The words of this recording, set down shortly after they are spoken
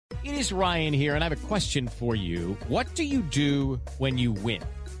It is Ryan here, and I have a question for you. What do you do when you win?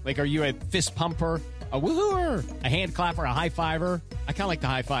 Like, are you a fist pumper, a woo-hooer, a hand clapper, a high-fiver? I kind of like the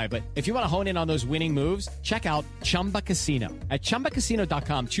high-five, but if you want to hone in on those winning moves, check out Chumba Casino. At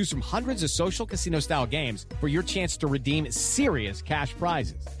ChumbaCasino.com, choose from hundreds of social casino-style games for your chance to redeem serious cash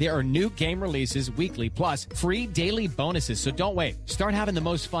prizes. There are new game releases weekly, plus free daily bonuses, so don't wait. Start having the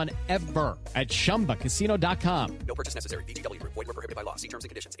most fun ever at ChumbaCasino.com. No purchase necessary. VGW Group. Void where prohibited by law. See terms and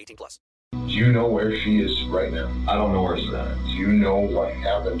conditions. 18+. Do you know where she is right now? I don't know where Savannah is. Do you know what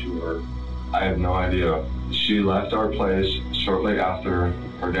happened to her? I have no idea. She left our place shortly after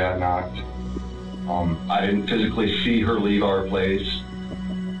her dad knocked. I didn't physically see her leave our place,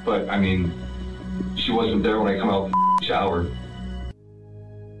 but I mean, she wasn't there when I come out the shower.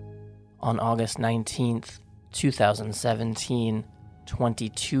 On August 19th, 2017,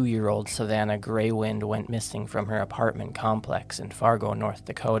 22-year-old Savannah Graywind went missing from her apartment complex in Fargo, North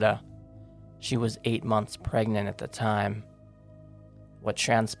Dakota. She was 8 months pregnant at the time. What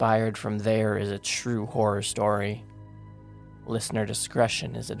transpired from there is a true horror story. Listener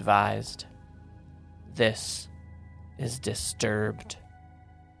discretion is advised. This is Disturbed.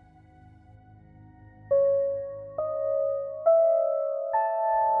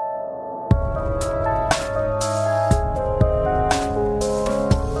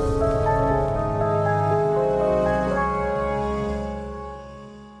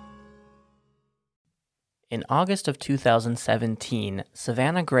 In August of 2017,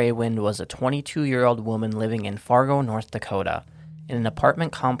 Savannah Graywind was a 22-year-old woman living in Fargo, North Dakota, in an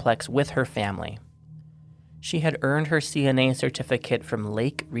apartment complex with her family. She had earned her CNA certificate from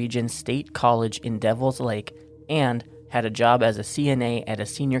Lake Region State College in Devils Lake and had a job as a CNA at a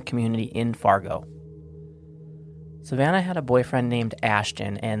senior community in Fargo. Savannah had a boyfriend named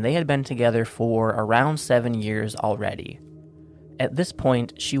Ashton, and they had been together for around 7 years already. At this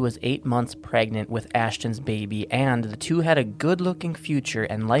point, she was 8 months pregnant with Ashton's baby, and the two had a good-looking future,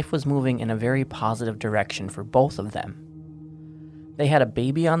 and life was moving in a very positive direction for both of them. They had a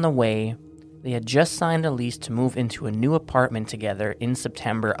baby on the way. They had just signed a lease to move into a new apartment together in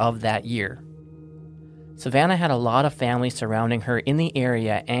September of that year. Savannah had a lot of family surrounding her in the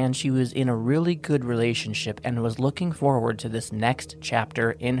area, and she was in a really good relationship and was looking forward to this next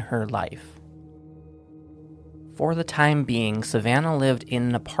chapter in her life. For the time being, Savannah lived in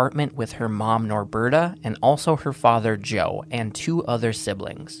an apartment with her mom, Norberta, and also her father, Joe, and 2 other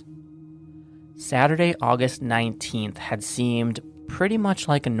siblings. Saturday, August 19th had seemed pretty much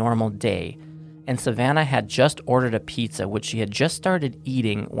like a normal day, and Savannah had just ordered a pizza, which she had just started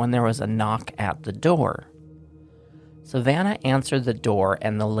eating when there was a knock at the door. Savannah answered the door,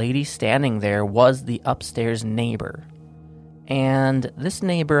 and the lady standing there was the upstairs neighbor. And this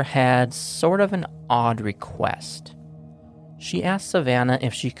neighbor had sort of an odd request. She asked Savannah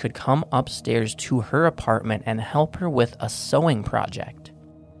if she could come upstairs to her apartment and help her with a sewing project.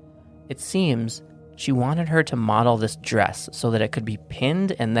 It seems she wanted her to model this dress so that it could be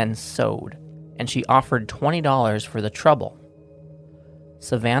pinned and then sewed, and she offered $20 for the trouble.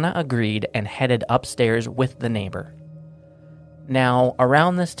 Savannah agreed and headed upstairs with the neighbor. Now,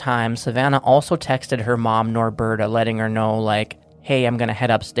 around this time, Savannah also texted her mom, Norberta, letting her know, like, hey, I'm going to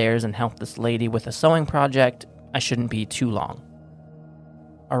head upstairs and help this lady with a sewing project. I shouldn't be too long.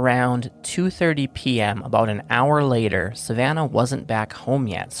 Around 2:30 p.m., about an hour later, Savannah wasn't back home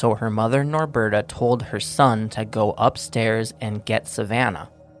yet, so her mother, Norberta, told her son to go upstairs and get Savannah.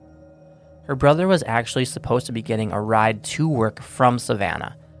 Her brother was actually supposed to be getting a ride to work from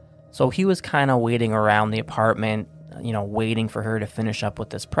Savannah, so he was kind of waiting around the apartment, waiting for her to finish up with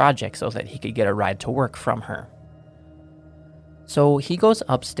this project so that he could get a ride to work from her. So he goes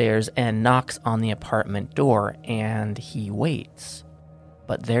upstairs and knocks on the apartment door, and he waits.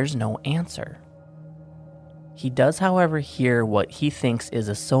 But there's no answer. He does, however, hear what he thinks is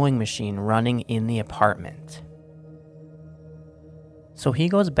a sewing machine running in the apartment. So he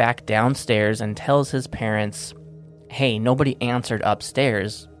goes back downstairs and tells his parents, hey, nobody answered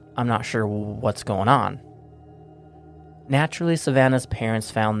upstairs. I'm not sure what's going on. Naturally, Savannah's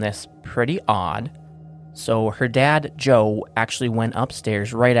parents found this pretty odd, so her dad, Joe, actually went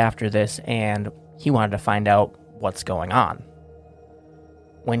upstairs right after this, and he wanted to find out what's going on.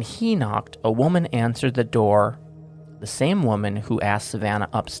 When he knocked, a woman answered the door, the same woman who asked Savannah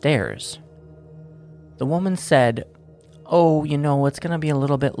upstairs. The woman said, oh, it's going to be a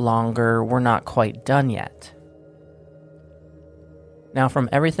little bit longer, we're not quite done yet. Now, from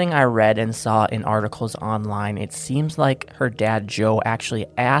everything I read and saw in articles online, it seems like her dad, Joe, actually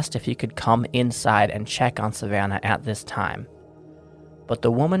asked if he could come inside and check on Savannah at this time. But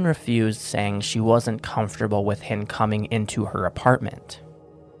the woman refused, saying she wasn't comfortable with him coming into her apartment.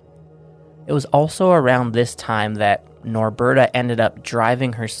 It was also around this time that Norberta ended up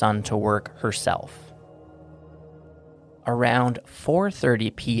driving her son to work herself. Around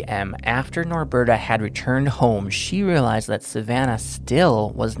 4:30 p.m., after Norberta had returned home, she realized that Savannah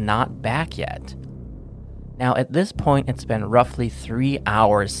still was not back yet. Now, at this point, it's been roughly 3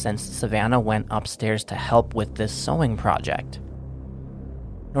 hours since Savannah went upstairs to help with this sewing project.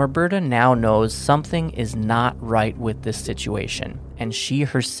 Norberta now knows something is not right with this situation, and she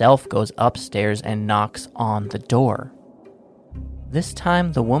herself goes upstairs and knocks on the door. This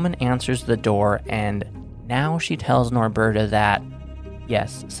time, the woman answers the door, and now she tells Norberta that,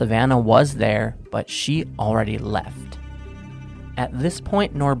 yes, Savannah was there, but she already left. At this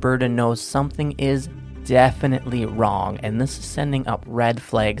point, Norberta knows something is definitely wrong, and this is sending up red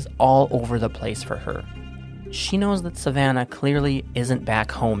flags all over the place for her. She knows that Savannah clearly isn't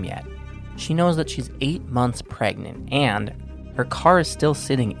back home yet. She knows that she's 8 months pregnant, and her car is still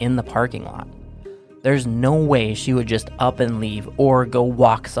sitting in the parking lot. There's no way she would just up and leave or go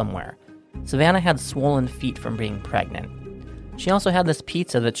walk somewhere. Savannah had swollen feet from being pregnant. She also had this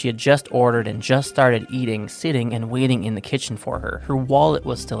pizza that she had just ordered and just started eating, sitting and waiting in the kitchen for her. Her wallet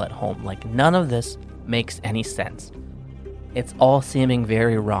was still at home. Like, none of this makes any sense. It's all seeming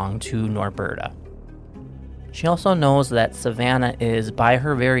very wrong to Norberta. She also knows that Savannah is, by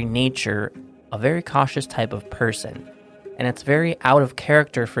her very nature, a very cautious type of person, and it's very out of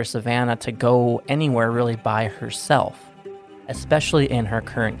character for Savannah to go anywhere really by herself, especially in her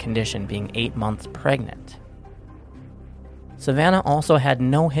current condition, being 8 months pregnant. Savannah also had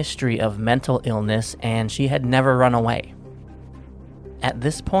no history of mental illness, and she had never run away. At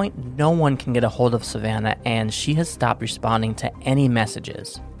this point, no one can get a hold of Savannah, and she has stopped responding to any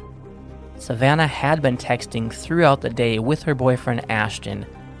messages. Savannah had been texting throughout the day with her boyfriend Ashton,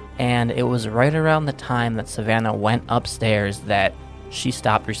 and it was right around the time that Savannah went upstairs that she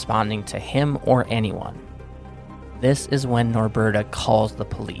stopped responding to him or anyone. This is when Norberta calls the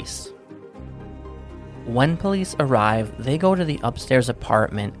police. When police arrive, they go to the upstairs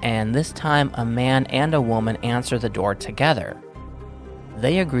apartment, and this time a man and a woman answer the door together.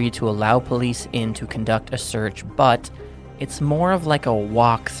 They agree to allow police in to conduct a search, but it's more of like a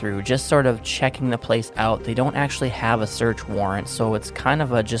walkthrough, just sort of checking the place out. They don't actually have a search warrant, so it's kind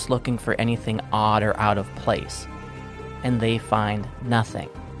of a just looking for anything odd or out of place. And they find nothing.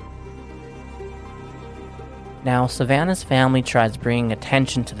 Now, Savannah's family tries bringing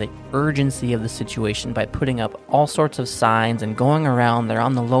attention to the urgency of the situation by putting up all sorts of signs and going around. They're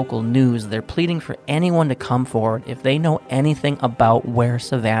on the local news. They're pleading for anyone to come forward if they know anything about where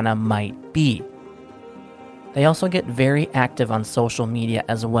Savannah might be. They also get very active on social media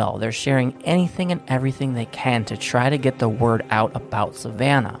as well. They're sharing anything and everything they can to try to get the word out about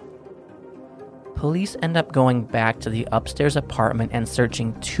Savannah. Police end up going back to the upstairs apartment and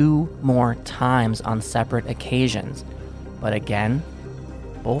searching 2 more times on separate occasions. But again,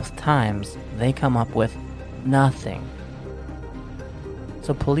 both times they come up with nothing.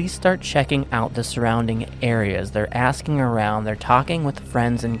 So police start checking out the surrounding areas. They're asking around, they're talking with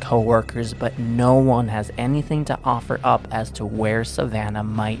friends and coworkers, but no one has anything to offer up as to where Savannah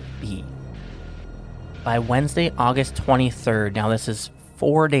might be. By Wednesday, August 23rd, now this is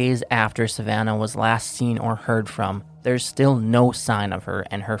 4 days after Savannah was last seen or heard from, there's still no sign of her,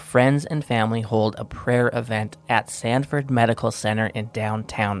 and her friends and family hold a prayer event at Sanford Medical Center in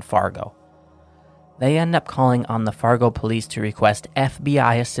downtown Fargo. They end up calling on the Fargo police to request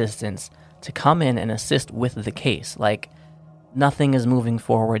FBI assistance to come in and assist with the case. Like, nothing is moving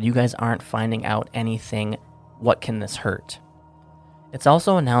forward, you guys aren't finding out anything, what can this hurt? It's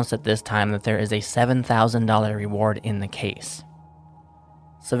also announced at this time that there is a $7,000 reward in the case.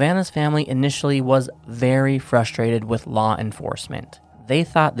 Savannah's family initially was very frustrated with law enforcement. They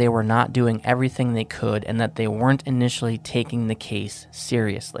thought they were not doing everything they could and that they weren't initially taking the case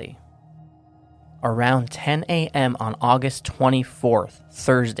seriously. Around 10 a.m. on August 24th,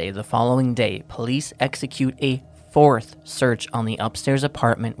 Thursday, the following day, police execute a 4th search on the upstairs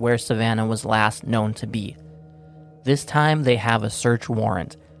apartment where Savannah was last known to be. This time they have a search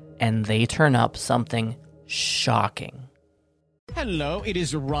warrant, and they turn up something shocking. Hello, it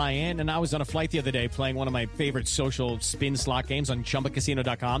is Ryan, and I was on a flight the other day playing one of my favorite social spin slot games on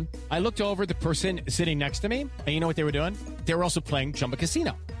ChumbaCasino.com. I looked over at the person sitting next to me, and you know what they were doing? They were also playing Chumba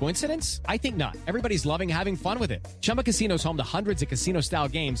Casino. Coincidence? I think not. Everybody's loving having fun with it. Chumba Casino is home to hundreds of casino-style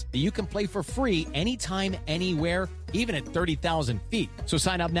games that you can play for free anytime, anywhere, even at 30,000 feet. So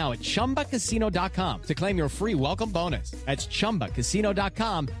sign up now at ChumbaCasino.com to claim your free welcome bonus. That's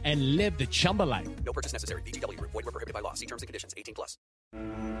ChumbaCasino.com and live the Chumba life. No purchase necessary. VGW Group. Void where prohibited by law. See terms and conditions. 18+.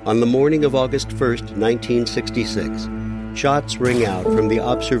 On the morning of August 1st, 1966, Shots ring out from the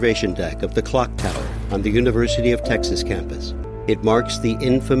observation deck of the clock tower on the University of Texas campus. It marks the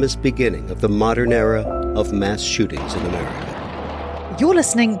infamous beginning of the modern era of mass shootings in America. You're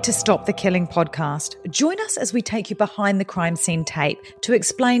listening to Stop the Killing podcast. Join us as we take you behind the crime scene tape to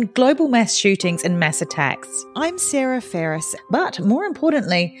explain global mass shootings and mass attacks. I'm Sarah Ferris, but more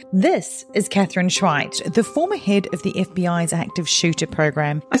importantly, this is Catherine Schweit, the former head of the FBI's active shooter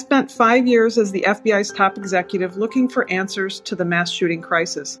program. I spent 5 years as the FBI's top executive looking for answers to the mass shooting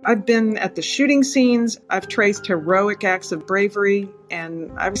crisis. I've been at the shooting scenes, I've traced heroic acts of bravery,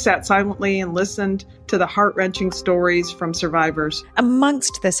 and I've sat silently and listened to the heart-wrenching stories from survivors.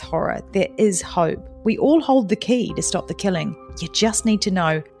 Amongst this horror, there is hope. We all hold the key to stop the killing. You just need to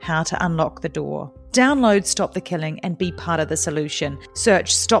know how to unlock the door. Download Stop the Killing and be part of the solution.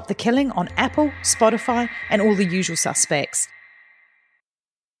 Search Stop the Killing on Apple, Spotify, and all the usual suspects.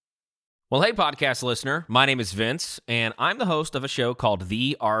 Well, hey, podcast listener. My name is Vince, and I'm the host of a show called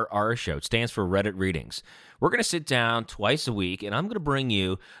The RR Show. It stands for Reddit Readings. We're going to sit down twice a week, and I'm going to bring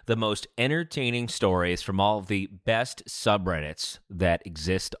you the most entertaining stories from all of the best subreddits that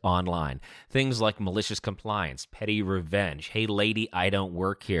exist online. Things like malicious compliance, petty revenge, hey, lady, I don't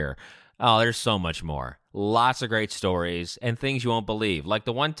work here. Oh, there's so much more. Lots of great stories and things you won't believe. Like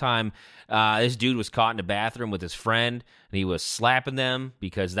the one time this dude was caught in a bathroom with his friend, and he was slapping them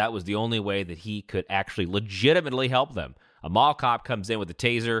because that was the only way that he could actually legitimately help them. A mall cop comes in with a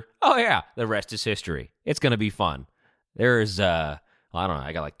taser. Oh, yeah, the rest is history. It's going to be fun. There's, I don't know,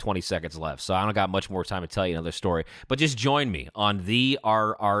 I got like 20 seconds left, so I don't got much more time to tell you another story. But just join me on The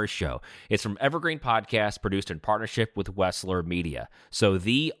RR Show. It's from Evergreen Podcast, produced in partnership with Wessler Media. So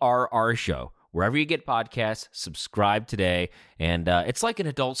The RR Show, wherever you get podcasts, subscribe today. And it's like an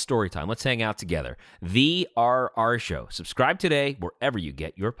adult story time. Let's hang out together. The RR Show. Subscribe today wherever you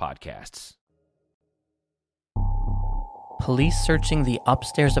get your podcasts. Police searching the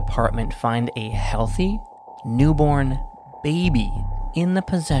upstairs apartment find a healthy, newborn baby in the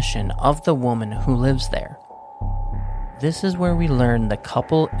possession of the woman who lives there. This is where we learn the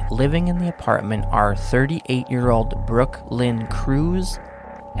couple living in the apartment are 38-year-old Brooke Lynn Cruz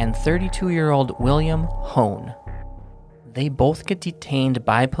and 32-year-old William Hone. They both get detained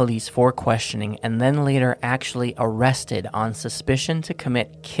by police for questioning and then later actually arrested on suspicion to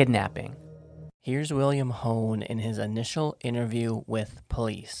commit kidnapping. Here's William Hone in his initial interview with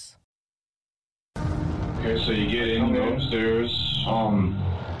police. Okay, so you get in, you go upstairs.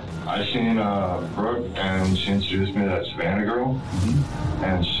 I seen Brooke, and she introduced me to that Savannah girl. Mm-hmm.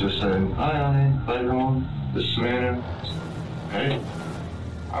 And she just said, "Hi, honey, bedroom. This is Savannah." Hey,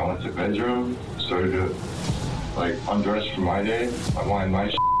 I went to bedroom, started to undress for my day. I wanted my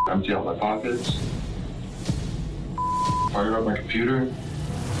shit, empty out my pockets, fired up my computer.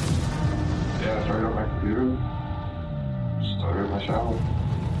 Yeah, I fired up my computer, started my shower.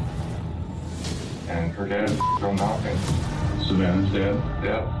 And her dad come knocking. Savannah's dad?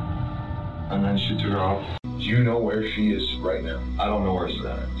 Yeah. And then she took her off. Do you know where she is right now? I don't know where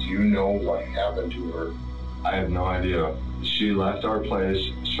Savannah is. Do you know what happened to her? I have no idea. She left our place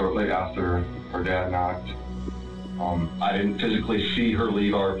shortly after her dad knocked. I didn't physically see her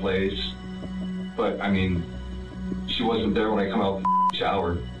leave our place, but I mean, she wasn't there when I come out the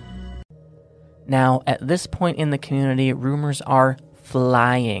shower. Now, at this point in the community, rumors are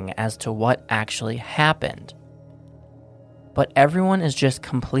flying as to what actually happened. But everyone is just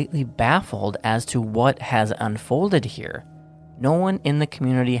completely baffled as to what has unfolded here. No one in the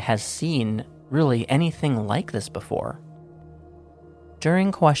community has seen really anything like this before.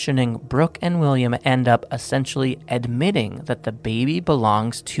 During questioning, Brooke and William end up essentially admitting that the baby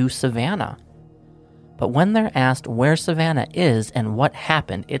belongs to Savannah. But when they're asked where Savannah is and what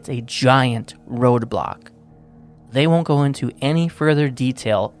happened, it's a giant roadblock. They won't go into any further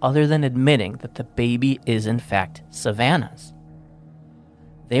detail other than admitting that the baby is in fact Savannah's.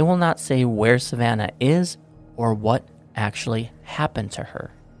 They will not say where Savannah is or what actually happened to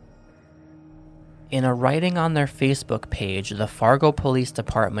her. In a writing on their Facebook page, the Fargo Police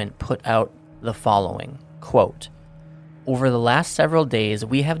Department put out the following, quote, "Over the last several days,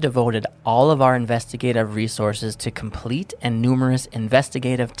 we have devoted all of our investigative resources to complete and numerous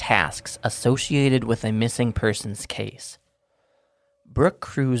investigative tasks associated with a missing persons case. Brooke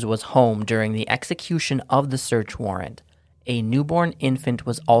Cruz was home during the execution of the search warrant. A newborn infant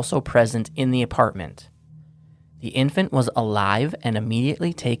was also present in the apartment. The infant was alive and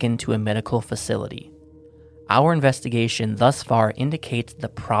immediately taken to a medical facility. Our investigation thus far indicates the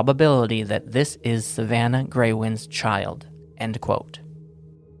probability that this is Savannah Graywin's child." End quote.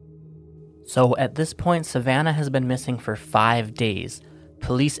 So at this point, Savannah has been missing for 5 days,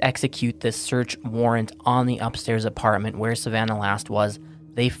 police execute this search warrant on the upstairs apartment where Savannah last was.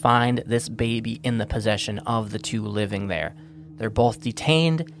 They find this baby in the possession of the two living there. They're both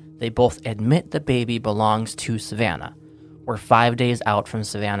detained. They both admit the baby belongs to Savannah. We're 5 days out from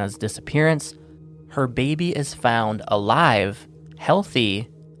Savannah's disappearance. Her baby is found alive, healthy,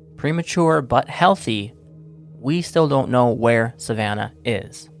 premature but healthy. We still don't know where Savannah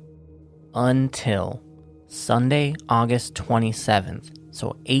is. Until Sunday, August 27th,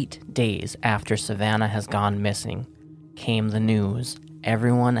 so 8 days after Savannah has gone missing, came the news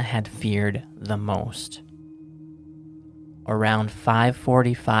everyone had feared the most. Around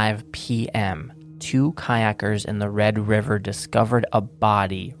 5:45 p.m., two kayakers in the Red River discovered a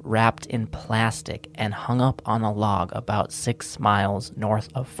body wrapped in plastic and hung up on a log about 6 miles north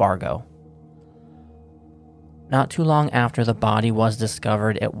of Fargo. Not too long after the body was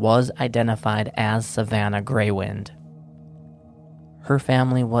discovered, it was identified as Savannah Greywind. Her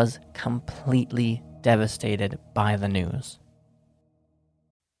family was completely devastated by the news.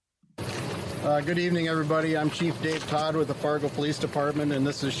 Good evening, everybody. I'm Chief Dave Todd with the Fargo Police Department, and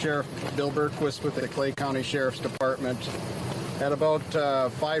this is Sheriff Bill Berquist with the Clay County Sheriff's Department. At about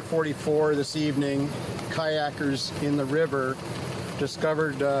 5:44 this evening, kayakers in the river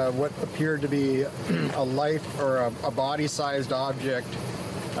discovered what appeared to be a life or a body-sized object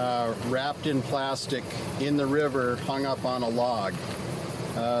wrapped in plastic in the river, hung up on a log.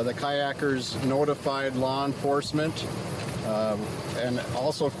 The kayakers notified law enforcement, and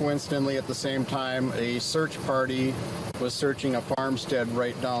also coincidentally at the same time, a search party was searching a farmstead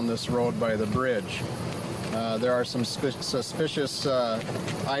right down this road by the bridge. There are some suspicious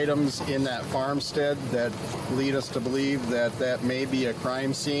items in that farmstead that lead us to believe that that may be a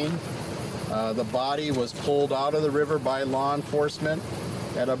crime scene. The body was pulled out of the river by law enforcement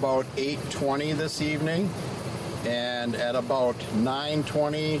at about 8:20 this evening, and at about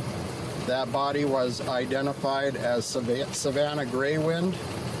 9:20 that body was identified as Savannah Greywind.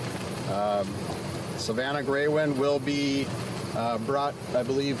 Savannah Greywind will be brought, I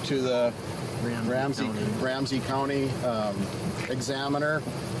believe, to the Ramsey County examiner,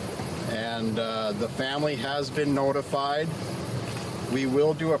 and the family has been notified. We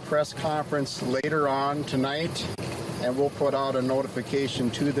will do a press conference later on tonight, and we'll put out a notification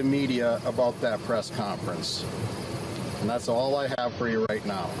to the media about that press conference. And that's all I have for you right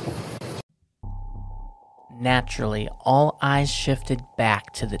now. Naturally, all eyes shifted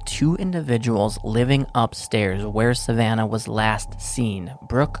back to the two individuals living upstairs where Savannah was last seen,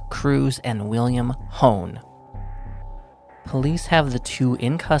 Brooke Cruz and William Hone. Police have the two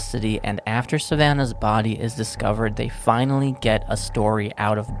in custody, and after Savannah's body is discovered, they finally get a story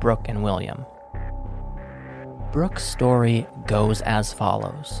out of Brooke and William. Brooke's story goes as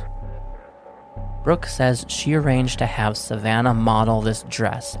follows. Brooke says she arranged to have Savannah model this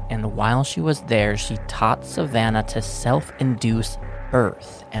dress, and while she was there, she taught Savannah to self-induce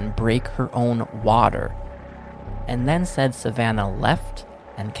birth and break her own water, and then said Savannah left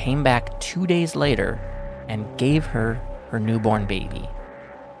and came back 2 days later and gave her her newborn baby.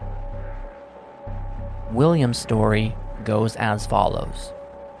 William's story goes as follows.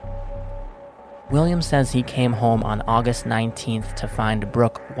 William says he came home on August 19th to find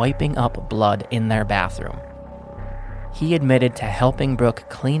Brooke wiping up blood in their bathroom. He admitted to helping Brooke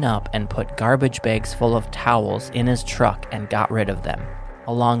clean up and put garbage bags full of towels in his truck and got rid of them,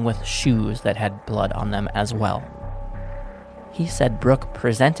 along with shoes that had blood on them as well. He said Brooke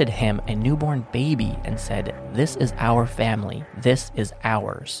presented him a newborn baby and said, "This is our family. This is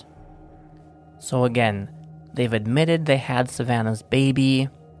ours." So again, they've admitted they had Savannah's baby.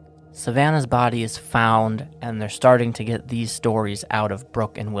 Savannah's body is found, and they're starting to get these stories out of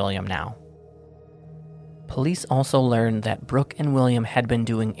Brooke and William now. Police also learned that Brooke and William had been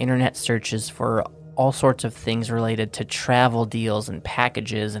doing internet searches for all sorts of things related to travel deals and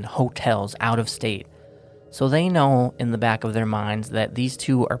packages and hotels out of state. So they know in the back of their minds that these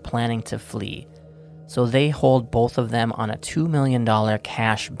two are planning to flee. So they hold both of them on a $2 million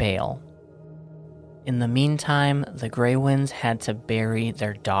cash bail. In the meantime, the Greywinds had to bury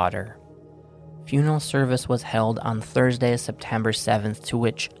their daughter. Funeral service was held on Thursday, September 7th, to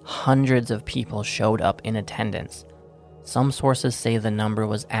which hundreds of people showed up in attendance. Some sources say the number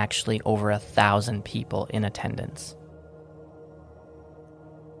was actually over 1,000 people in attendance.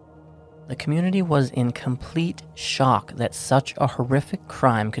 The community was in complete shock that such a horrific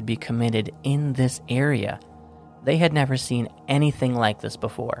crime could be committed in this area. They had never seen anything like this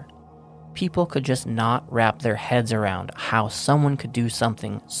before. People could just not wrap their heads around how someone could do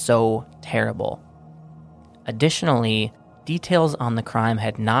something so terrible. Additionally, Details on the crime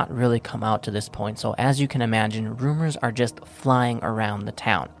had not really come out to this point, so as you can imagine, rumors are just flying around the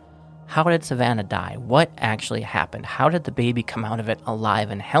town. How did Savannah die? What actually happened? How did the baby come out of it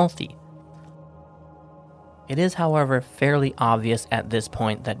alive and healthy? It is, however, fairly obvious at this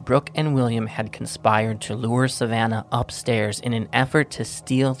point that Brooke and William had conspired to lure Savannah upstairs in an effort to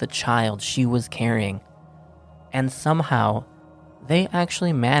steal the child she was carrying. And somehow, they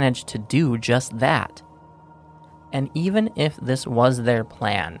actually managed to do just that. And even if this was their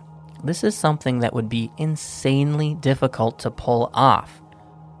plan, this is something that would be insanely difficult to pull off.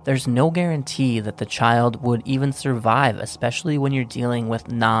 There's no guarantee that the child would even survive, especially when you're dealing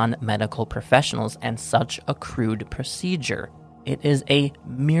with non-medical professionals and such a crude procedure. It is a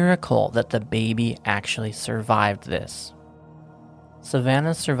miracle that the baby actually survived this.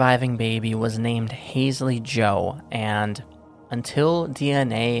 Savannah's surviving baby was named Hazley Joe, and until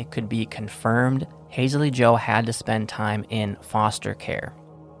DNA could be confirmed, Hazley Joe had to spend time in foster care.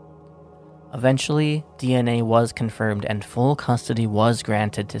 Eventually, DNA was confirmed and full custody was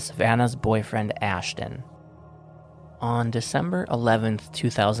granted to Savannah's boyfriend Ashton. On December 11,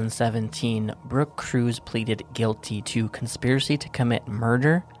 2017, Brooke Crews pleaded guilty to conspiracy to commit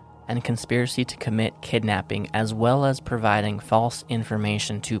murder and conspiracy to commit kidnapping, as well as providing false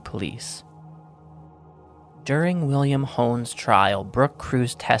information to police. During William Hone's trial, Brooke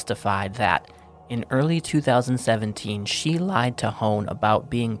Crews testified that in early 2017, she lied to Hone about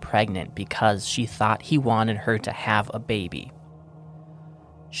being pregnant because she thought he wanted her to have a baby.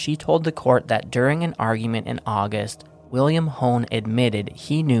 She told the court that during an argument in August, William Hone admitted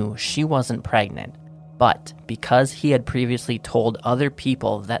he knew she wasn't pregnant, but because he had previously told other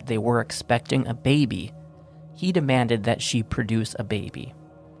people that they were expecting a baby, he demanded that she produce a baby.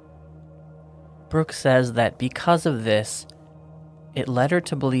 Brooke says that because of this, it led her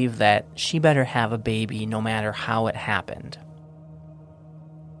to believe that she better have a baby no matter how it happened.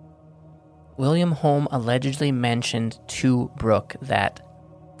 William Hone allegedly mentioned to Brooke that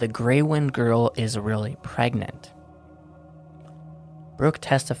the Greywind girl is really pregnant. Brooke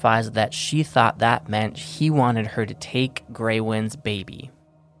testifies that she thought that meant he wanted her to take Greywind's baby.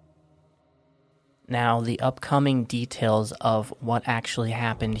 Now, the upcoming details of what actually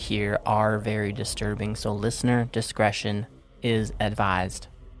happened here are very disturbing, so listener discretion is advised.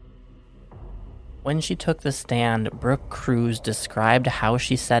 When she took the stand, Brooke Crews described how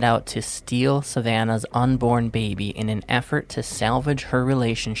she set out to steal Savannah's unborn baby in an effort to salvage her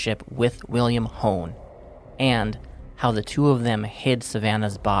relationship with William Hone, and how the two of them hid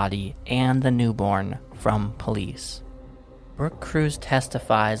Savannah's body and the newborn from police. Brooke Crews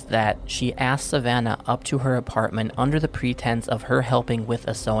testifies that she asked Savannah up to her apartment under the pretense of her helping with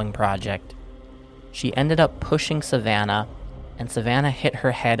a sewing project. She ended up pushing Savannah, and Savannah hit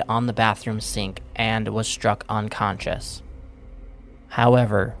her head on the bathroom sink and was struck unconscious.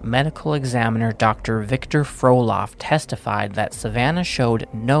 However, medical examiner Dr. Victor Froloff testified that Savannah showed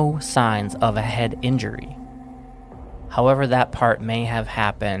no signs of a head injury. However that part may have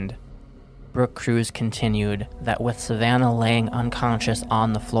happened, Brooke Crews continued that with Savannah laying unconscious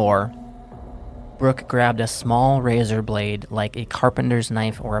on the floor, Brooke grabbed a small razor blade like a carpenter's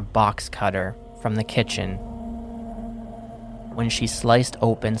knife or a box cutter from the kitchen when she sliced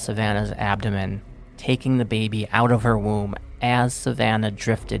open Savannah's abdomen, taking the baby out of her womb as Savannah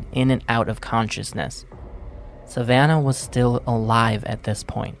drifted in and out of consciousness. Savannah was still alive at this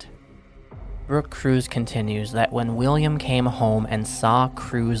point. Brooke Crews continues that when William came home and saw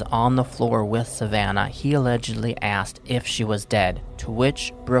Crews on the floor with Savannah, he allegedly asked if she was dead, to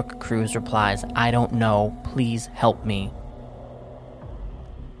which Brooke Crews replies, "I don't know, please help me."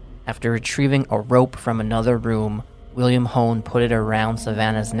 After retrieving a rope from another room, William Hone put it around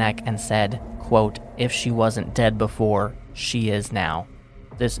Savannah's neck and said, quote, "If she wasn't dead before, she is now."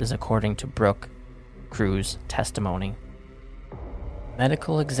 This is according to Brooke Crews' testimony.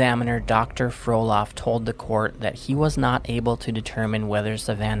 Medical examiner Dr. Froloff told the court that he was not able to determine whether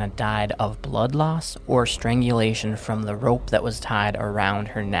Savannah died of blood loss or strangulation from the rope that was tied around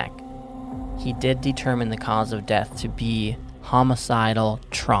her neck. He did determine the cause of death to be homicidal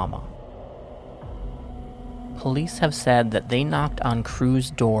trauma. Police have said that they knocked on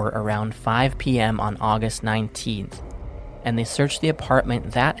Crews' door around 5 p.m. on August 19th, and they searched the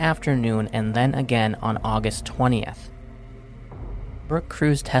apartment that afternoon and then again on August 20th. Brooke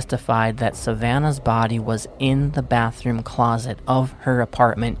Crews testified that Savannah's body was in the bathroom closet of her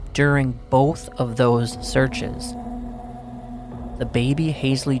apartment during both of those searches. The baby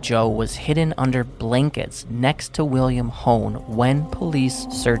Hazley Joe was hidden under blankets next to William Hone when police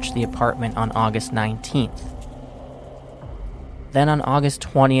searched the apartment on August 19th. Then on August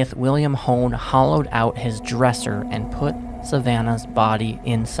 20th, William Hone hollowed out his dresser and put Savannah's body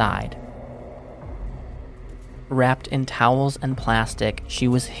inside. Wrapped in towels and plastic, she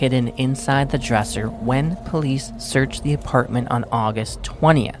was hidden inside the dresser when police searched the apartment on August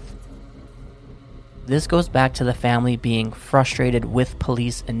 20th. This goes back to the family being frustrated with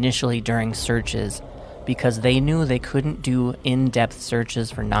police initially during searches because they knew they couldn't do in-depth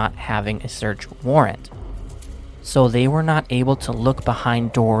searches for not having a search warrant. So they were not able to look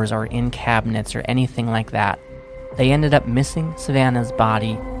behind doors or in cabinets or anything like that. They ended up missing Savannah's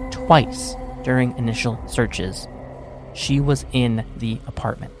body twice during initial searches. She was in the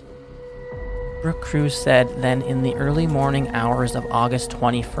apartment. Brooke Crews said then in the early morning hours of August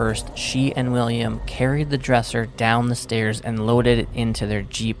 21st, she and William carried the dresser down the stairs and loaded it into their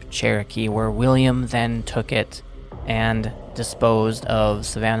Jeep Cherokee, where William then took it and disposed of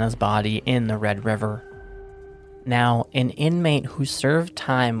Savannah's body in the Red River. Now, an inmate who served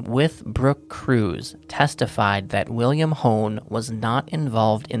time with Brooke Crews testified that William Hone was not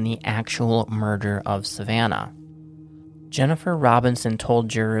involved in the actual murder of Savannah. Jennifer Robinson told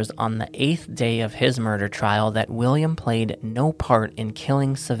jurors on the 8th day of his murder trial that William played no part in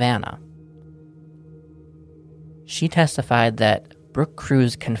killing Savannah. She testified that Brooke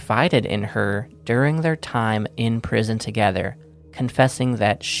Crews confided in her during their time in prison together, confessing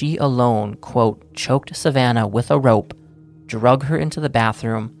that she alone, quote, choked Savannah with a rope, drug her into the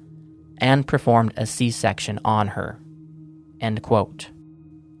bathroom, and performed a C-section on her, end quote.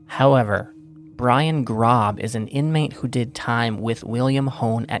 However, Brian Grob is an inmate who did time with William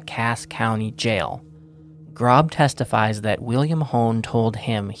Hone at Cass County Jail. Grob testifies that William Hone told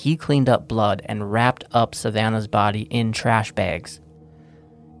him he cleaned up blood and wrapped up Savannah's body in trash bags.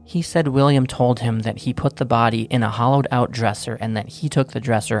 He said William told him that he put the body in a hollowed-out dresser and that he took the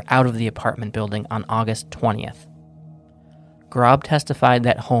dresser out of the apartment building on August 20th. Grob testified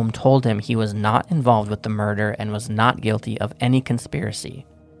that Hone told him he was not involved with the murder and was not guilty of any conspiracy.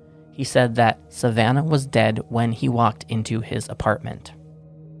 He said that Savannah was dead when he walked into his apartment.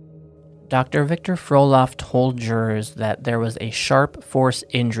 Dr. Victor Froloff told jurors that there was a sharp force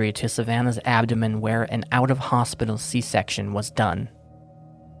injury to Savannah's abdomen where an out-of-hospital C-section was done.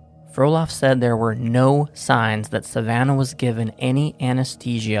 Froloff said there were no signs that Savannah was given any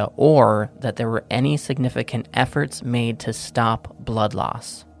anesthesia or that there were any significant efforts made to stop blood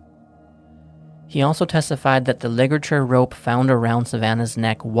loss. He also testified that the ligature rope found around Savannah's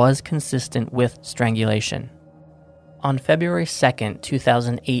neck was consistent with strangulation. On February 2,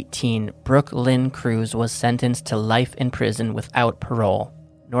 2018, Brooke Lynn Crews was sentenced to life in prison without parole.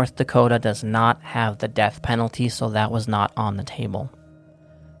 North Dakota does not have the death penalty, so that was not on the table.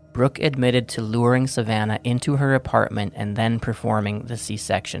 Brooke admitted to luring Savannah into her apartment and then performing the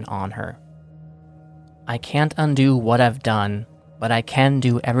C-section on her. "I can't undo what I've done, but I can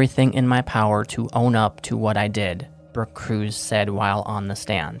do everything in my power to own up to what I did," Brooke Crews said while on the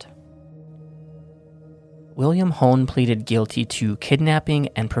stand. William Hone pleaded guilty to kidnapping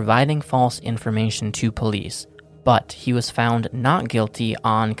and providing false information to police, but he was found not guilty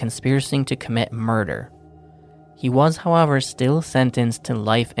on conspiracy to commit murder. He was, however, still sentenced to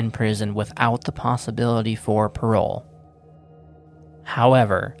life in prison without the possibility for parole.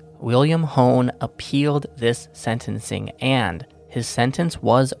 However, William Hone appealed this sentencing and his sentence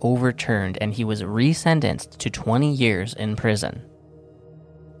was overturned and he was resentenced to 20 years in prison.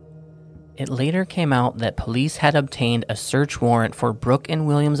 It later came out that police had obtained a search warrant for Brooke and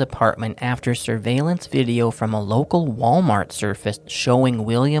William's apartment after surveillance video from a local Walmart surfaced showing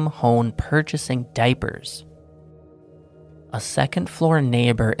William Hone purchasing diapers. A second-floor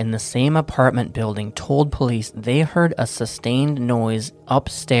neighbor in the same apartment building told police they heard a sustained noise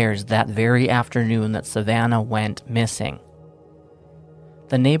upstairs that very afternoon that Savannah went missing.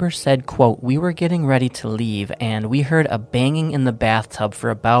 The neighbor said, quote, "We were getting ready to leave and we heard a banging in the bathtub for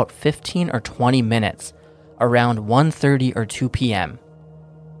about 15 or 20 minutes, around 1:30 or 2 p.m.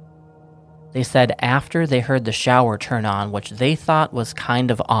 They said after they heard the shower turn on, which they thought was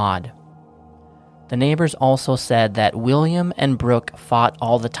kind of odd. The neighbors also said that William and Brooke fought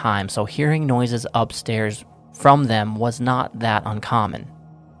all the time, so hearing noises upstairs from them was not that uncommon."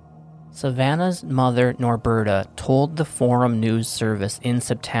 Savannah's mother, Norberta, told the Forum News Service in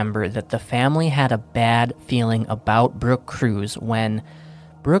September that the family had a bad feeling about Brooke Crews when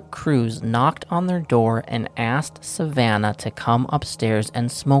Brooke Crews knocked on their door and asked Savannah to come upstairs and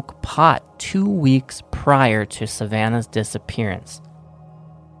smoke pot 2 weeks prior to Savannah's disappearance.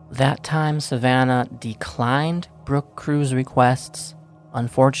 That time, Savannah declined Brooke Crews' requests.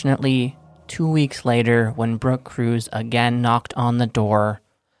 Unfortunately, 2 weeks later, when Brooke Crews again knocked on the door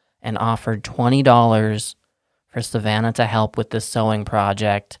and offered $20 for Savannah to help with the sewing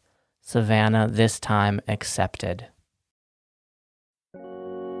project, Savannah this time accepted.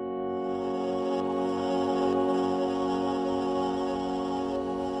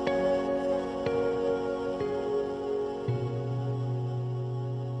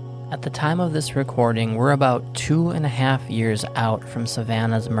 At the time of this recording, we're about 2.5 years out from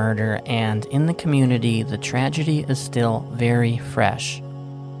Savannah's murder, and in the community, the tragedy is still very fresh.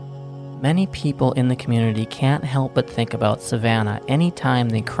 Many people in the community can't help but think about Savannah anytime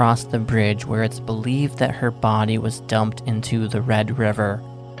they cross the bridge where it's believed that her body was dumped into the Red River.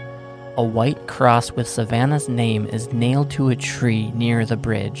 A white cross with Savannah's name is nailed to a tree near the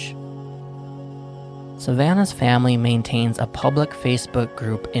bridge. Savannah's family maintains a public Facebook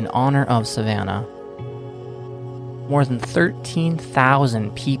group in honor of Savannah. More than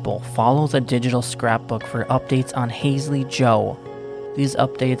 13,000 people follow the digital scrapbook for updates on Hazley Joe. These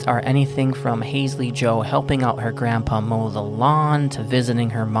updates are anything from Hazley Joe helping out her grandpa mow the lawn to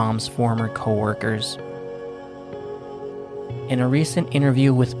visiting her mom's former co-workers. In a recent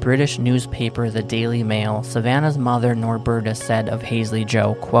interview with British newspaper The Daily Mail, Savannah's mother Norberta said of Hazley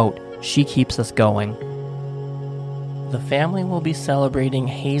Joe, quote, "She keeps us going." The family will be celebrating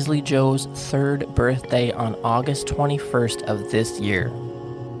Hazley Joe's 3rd birthday on August 21st of this year.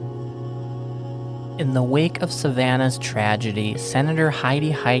 In the wake of Savannah's tragedy, Senator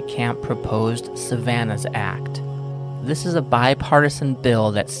Heidi Heitkamp proposed Savannah's Act. This is a bipartisan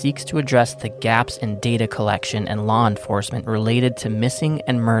bill that seeks to address the gaps in data collection and law enforcement related to missing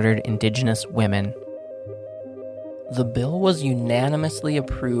and murdered Indigenous women. The bill was unanimously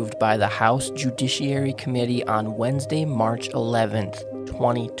approved by the House Judiciary Committee on Wednesday, March 11th,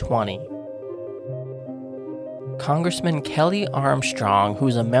 2020. Congressman Kelly Armstrong,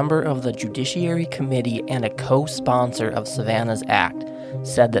 who's a member of the Judiciary Committee and a co-sponsor of Savannah's Act,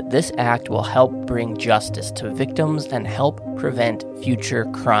 said that this act will help bring justice to victims and help prevent future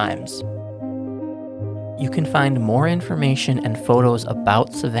crimes. You can find more information and photos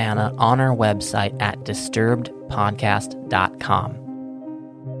about Savannah on our website at disturbedpodcast.com.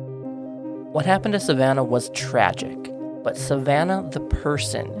 What happened to Savannah was tragic, but Savannah the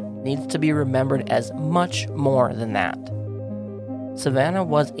person needs to be remembered as much more than that. Savannah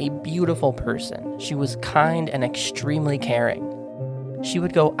was a beautiful person. She was kind and extremely caring. She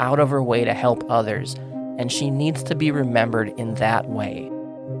would go out of her way to help others, and she needs to be remembered in that way.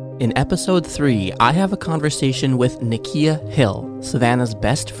 In episode 3, I have a conversation with Nikia Hill, Savannah's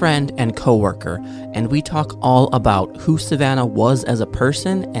best friend and co-worker, and we talk all about who Savannah was as a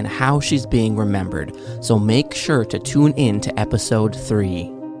person and how she's being remembered, so make sure to tune in to episode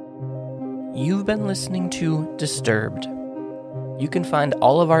 3. You've been listening to Disturbed. You can find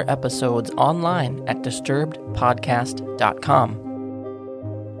all of our episodes online at disturbedpodcast.com.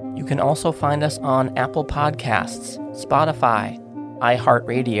 You can also find us on Apple Podcasts, Spotify,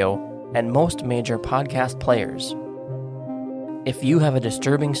 iHeartRadio, and most major podcast players. If you have a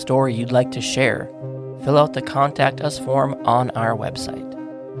disturbing story you'd like to share, fill out the Contact Us form on our website.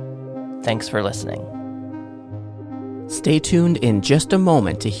 Thanks for listening. Stay tuned in just a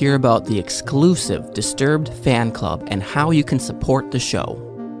moment to hear about the exclusive Disturbed Fan Club and how you can support the show.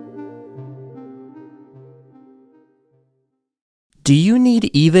 Do you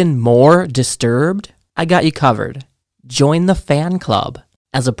need even more Disturbed? I got you covered. Join the fan club.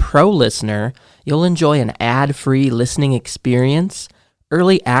 As a pro listener, you'll enjoy an ad-free listening experience,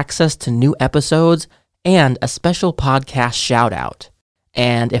 early access to new episodes, and a special podcast shout-out.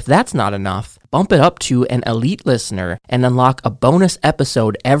 And if that's not enough, bump it up to an elite listener and unlock a bonus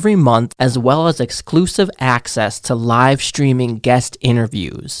episode every month, as well as exclusive access to live streaming guest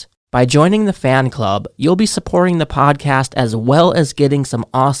interviews. By joining the fan club, you'll be supporting the podcast as well as getting some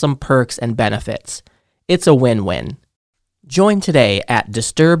awesome perks and benefits. It's a win-win. Join today at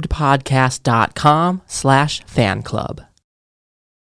disturbedpodcast.com/fanclub.